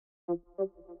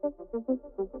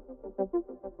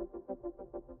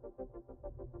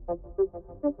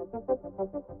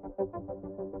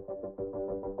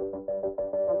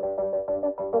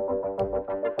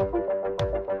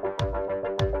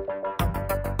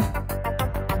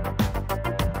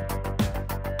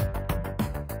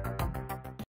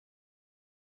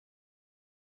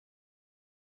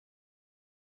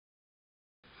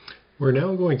We're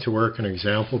now going to work an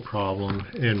example problem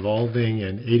involving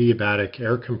an adiabatic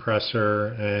air compressor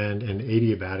and an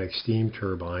adiabatic steam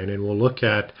turbine, and we'll look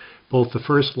at both the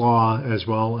first law as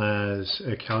well as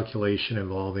a calculation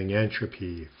involving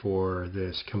entropy for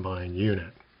this combined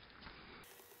unit.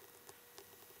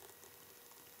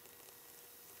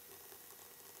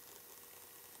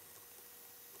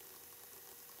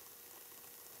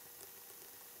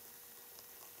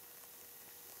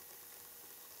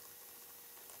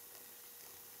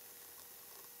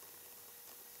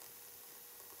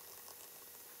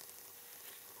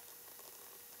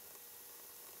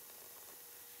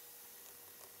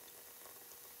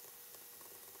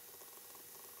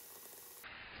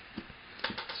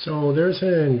 So there's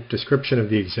a description of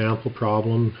the example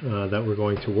problem that we're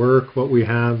going to work. What we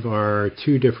have are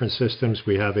two different systems.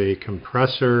 We have a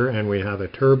compressor and we have a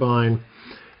turbine.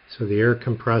 So the air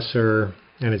compressor,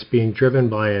 and it's being driven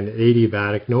by an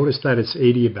adiabatic. Notice that it's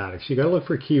adiabatic. So you got to look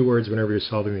for keywords whenever you're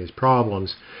solving these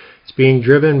problems. It's being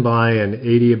driven by an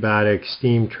adiabatic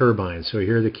steam turbine. So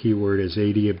here the keyword is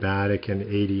adiabatic and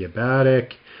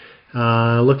adiabatic.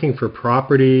 Looking for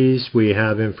properties, we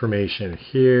have information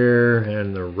here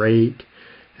and the rate,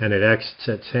 and it exits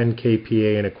at 10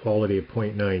 kPa and a quality of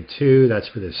 0.92. That's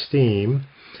for the steam.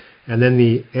 And then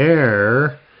the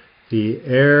air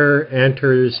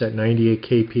enters at 98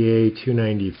 kPa,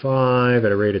 295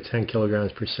 at a rate of 10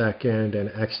 kilograms per second and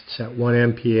exits at 1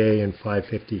 MPa and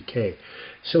 550 K.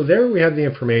 So there we have the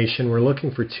information. We're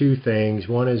looking for two things.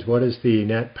 One is what is the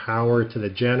net power to the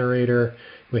generator.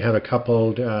 We have a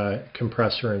coupled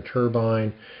compressor and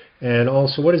turbine. And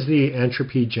also, what is the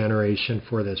entropy generation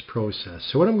for this process?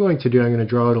 So what I'm going to do, I'm going to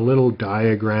draw out a little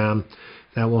diagram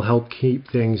that will help keep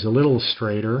things a little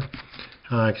straighter,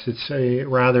 because it's a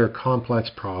rather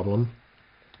complex problem.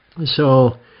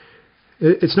 So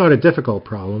it's not a difficult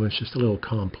problem, it's just a little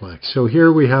complex. So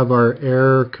here we have our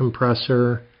air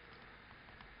compressor,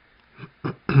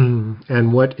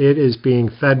 and what it is being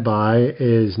fed by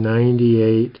is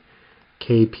 98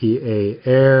 kPa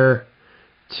air,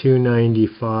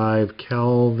 295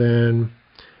 Kelvin,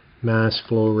 mass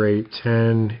flow rate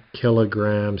 10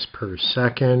 kilograms per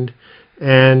second.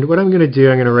 And what I'm going to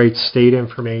do, I'm going to write state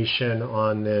information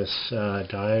on this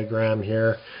diagram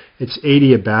here. It's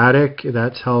adiabatic.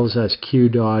 That tells us Q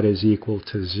dot is equal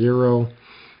to 0.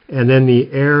 And then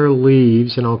the air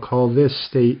leaves, and I'll call this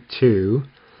state 2,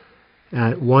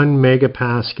 at 1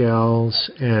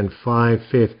 megapascals and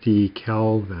 550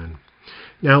 Kelvin.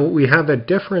 Now we have a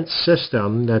different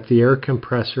system that the air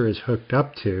compressor is hooked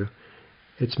up to.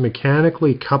 It's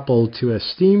mechanically coupled to a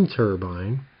steam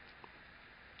turbine.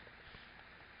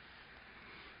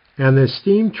 And the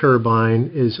steam turbine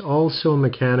is also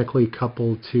mechanically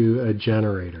coupled to a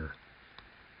generator.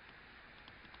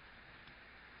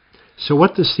 So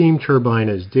what the steam turbine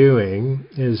is doing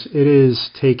is it is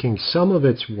taking some of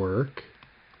its work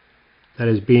that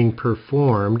is being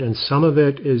performed, and some of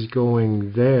it is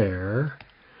going there,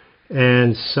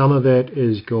 and some of it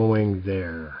is going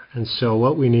there. And so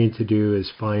what we need to do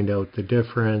is find out the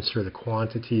difference or the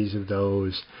quantities of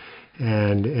those,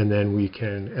 and then we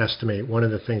can estimate one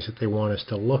of the things that they want us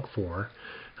to look for.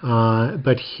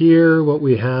 But here what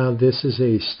we have, this is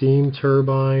a steam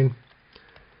turbine,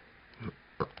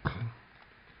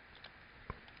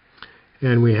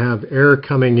 and we have air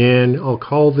coming in. I'll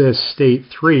call this state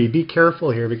 3. Be careful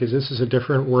here because this is a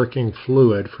different working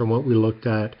fluid from what we looked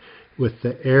at with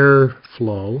the air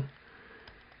flow.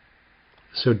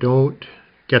 So don't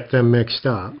get them mixed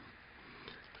up.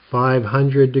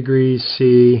 500 degrees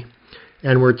C.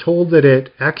 And we're told that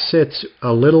it exits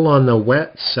a little on the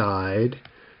wet side.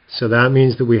 So that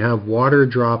means that we have water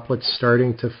droplets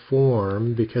starting to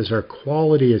form because our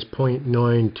quality is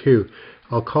 0.92.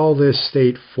 I'll call this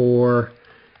state 4,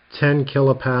 10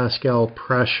 kilopascal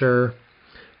pressure,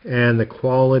 and the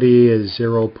quality is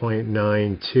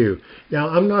 0.92. Now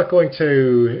I'm not going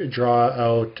to draw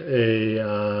out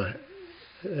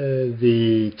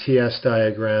the TS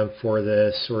diagram for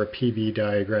this or a PV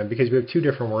diagram because we have two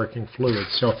different working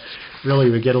fluids. So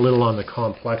really we get a little on the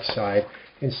complex side.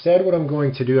 Instead what I'm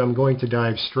going to do, I'm going to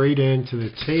dive straight into the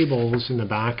tables in the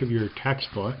back of your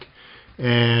textbook.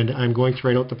 and I'm going to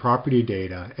write out the property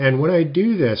data. And when I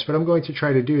do this, what I'm going to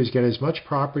try to do is get as much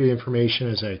property information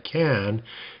as I can,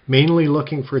 mainly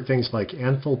looking for things like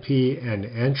enthalpy and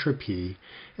entropy,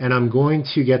 and I'm going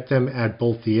to get them at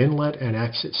both the inlet and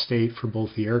exit state for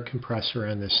both the air compressor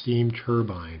and the steam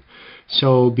turbine.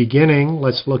 So beginning,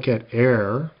 let's look at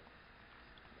air.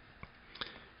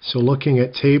 So looking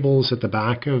at tables at the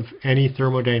back of any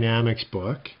thermodynamics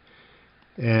book,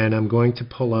 and I'm going to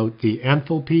pull out the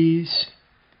enthalpies.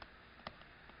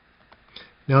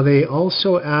 Now they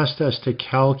also asked us to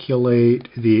calculate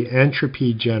the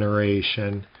entropy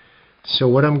generation. So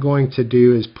what I'm going to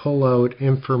do is pull out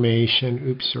information,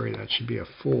 oops, sorry, that should be a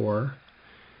 4,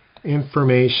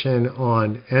 information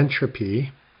on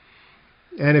entropy.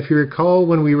 And if you recall,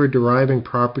 when we were deriving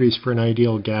properties for an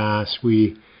ideal gas,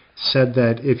 we said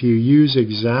that if you use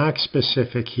exact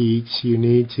specific heats, you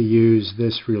need to use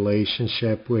this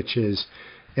relationship, which is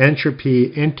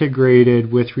entropy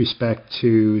integrated with respect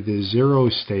to the 0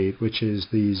 state, which is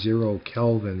the 0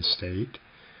 Kelvin state.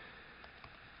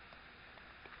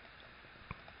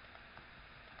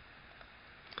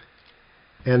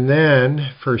 And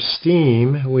then for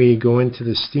steam, we go into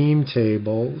the steam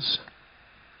tables.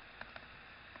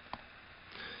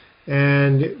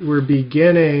 And we're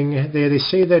beginning, they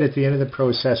say that at the end of the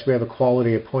process we have a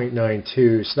quality of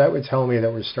 0.92, so that would tell me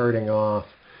that we're starting off,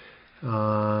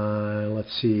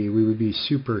 let's see, we would be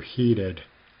superheated.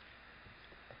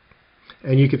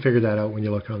 And you can figure that out when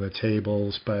you look on the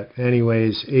tables, but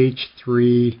anyways,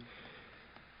 H3,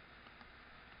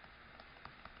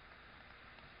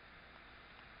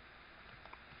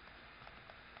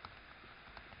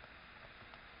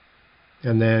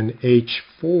 and then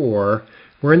H4,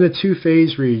 we're in the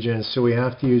two-phase region, so we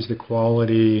have to use the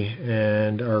quality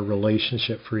and our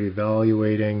relationship for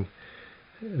evaluating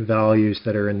values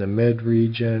that are in the mid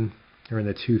region or in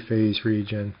the two-phase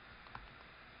region.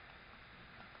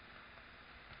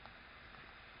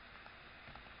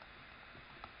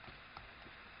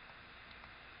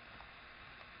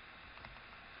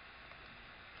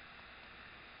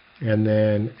 And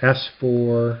then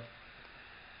S4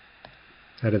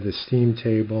 out of the steam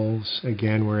tables,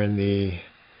 again we're in the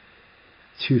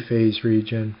two-phase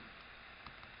region.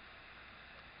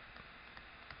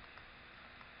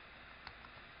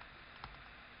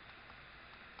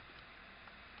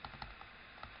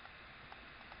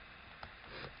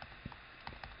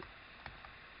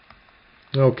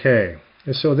 Okay,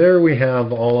 so there we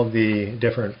have all of the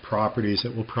different properties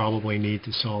that we'll probably need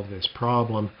to solve this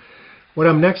problem. What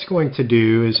I'm next going to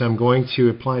do is I'm going to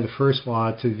apply the first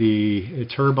law to the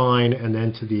turbine and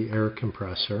then to the air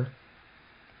compressor.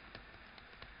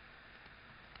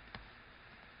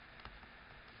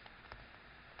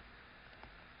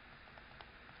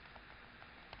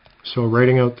 So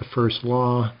writing out the first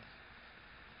law.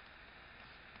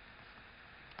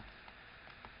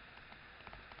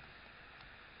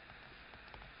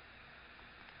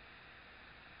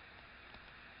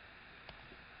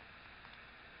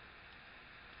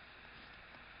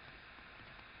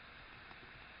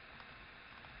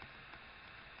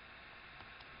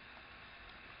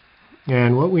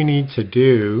 And what we need to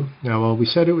do, now well, we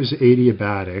said it was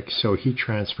adiabatic, so heat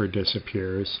transfer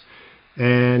disappears.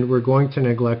 And we're going to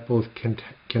neglect both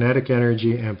kinetic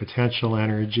energy and potential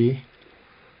energy.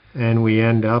 And we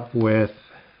end up with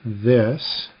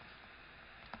this.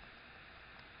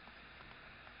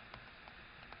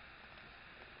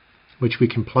 Which we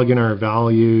can plug in our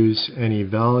values and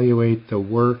evaluate the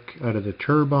work out of the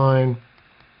turbine.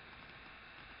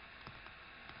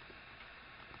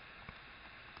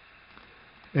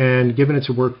 And given it's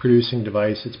a work-producing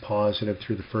device, it's positive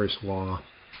through the first law.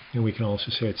 And we can also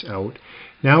say it's out.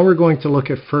 Now we're going to look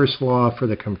at first law for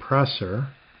the compressor.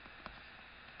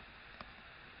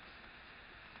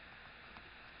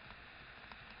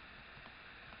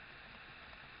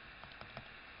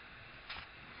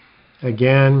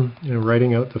 Again,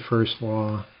 writing out the first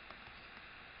law.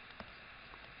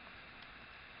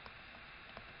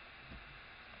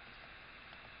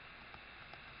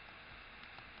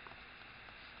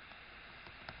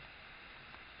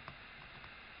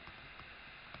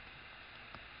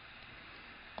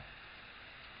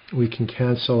 We can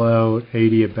cancel out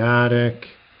adiabatic.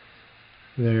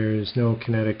 There's no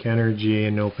kinetic energy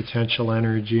and no potential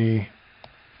energy.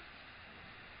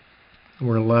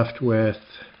 We're left with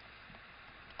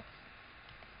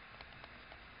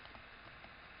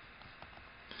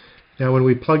now when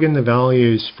we plug in the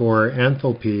values for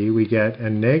enthalpy, we get a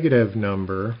negative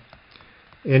number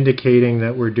indicating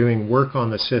that we're doing work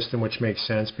on the system, which makes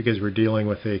sense because we're dealing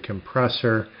with a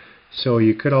compressor. So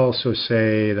you could also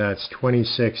say that's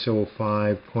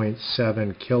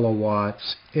 2605.7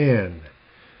 kilowatts in.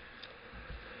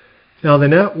 Now the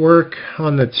net work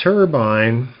on the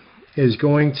turbine is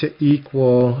going to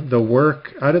equal the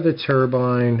work out of the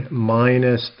turbine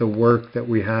minus the work that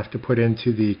we have to put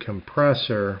into the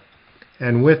compressor,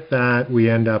 and with that we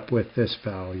end up with this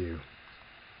value.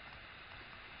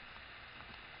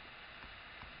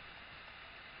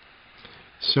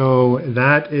 So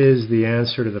that is the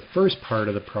answer to the first part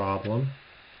of the problem.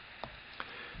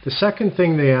 The second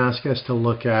thing they ask us to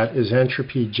look at is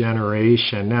entropy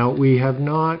generation. Now we have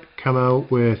not come out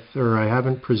with, or I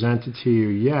haven't presented to you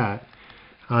yet,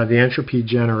 the entropy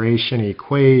generation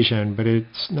equation, but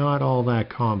it's not all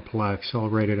that complex. I'll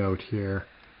write it out here.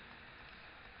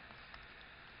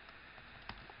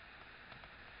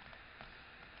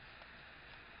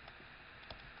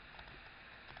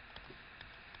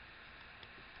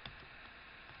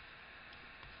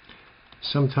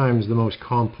 Sometimes the most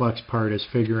complex part is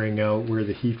figuring out where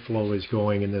the heat flow is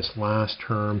going in this last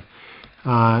term.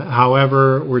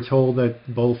 However, we're told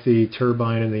that both the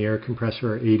turbine and the air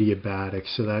compressor are adiabatic,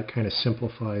 so that kind of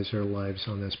simplifies our lives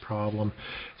on this problem.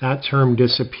 That term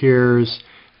disappears.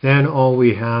 Then all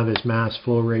we have is mass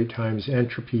flow rate times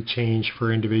entropy change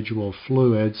for individual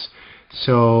fluids.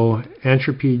 So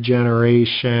entropy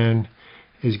generation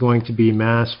is going to be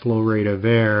mass flow rate of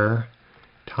air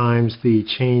times the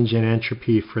change in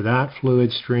entropy for that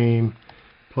fluid stream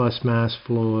plus mass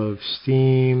flow of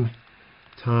steam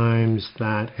times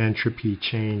that entropy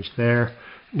change there.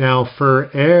 Now for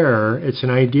air, it's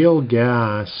an ideal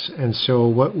gas, and so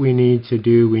what we need to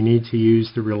do, we need to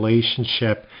use the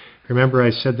relationship. Remember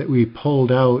I said that we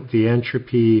pulled out the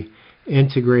entropy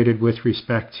integrated with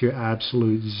respect to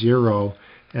absolute zero,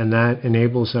 and that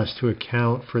enables us to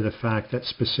account for the fact that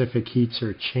specific heats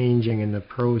are changing in the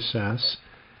process.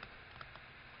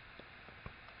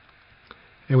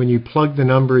 And when you plug the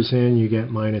numbers in, you get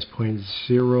minus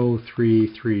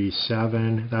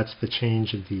 0.0337. That's the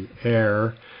change of the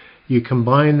air. You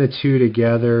combine the two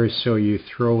together, so you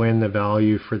throw in the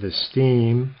value for the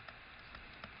steam.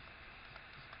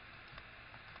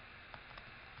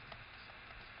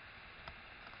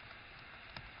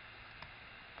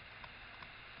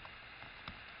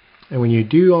 And when you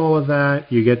do all of that,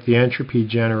 you get the entropy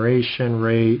generation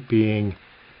rate being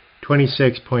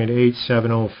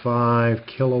 26.8705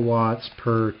 kilowatts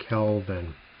per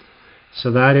Kelvin.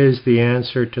 So that is the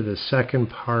answer to the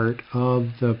second part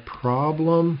of the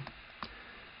problem.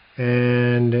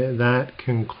 And that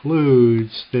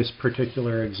concludes this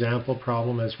particular example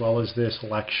problem as well as this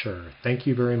lecture. Thank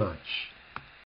you very much.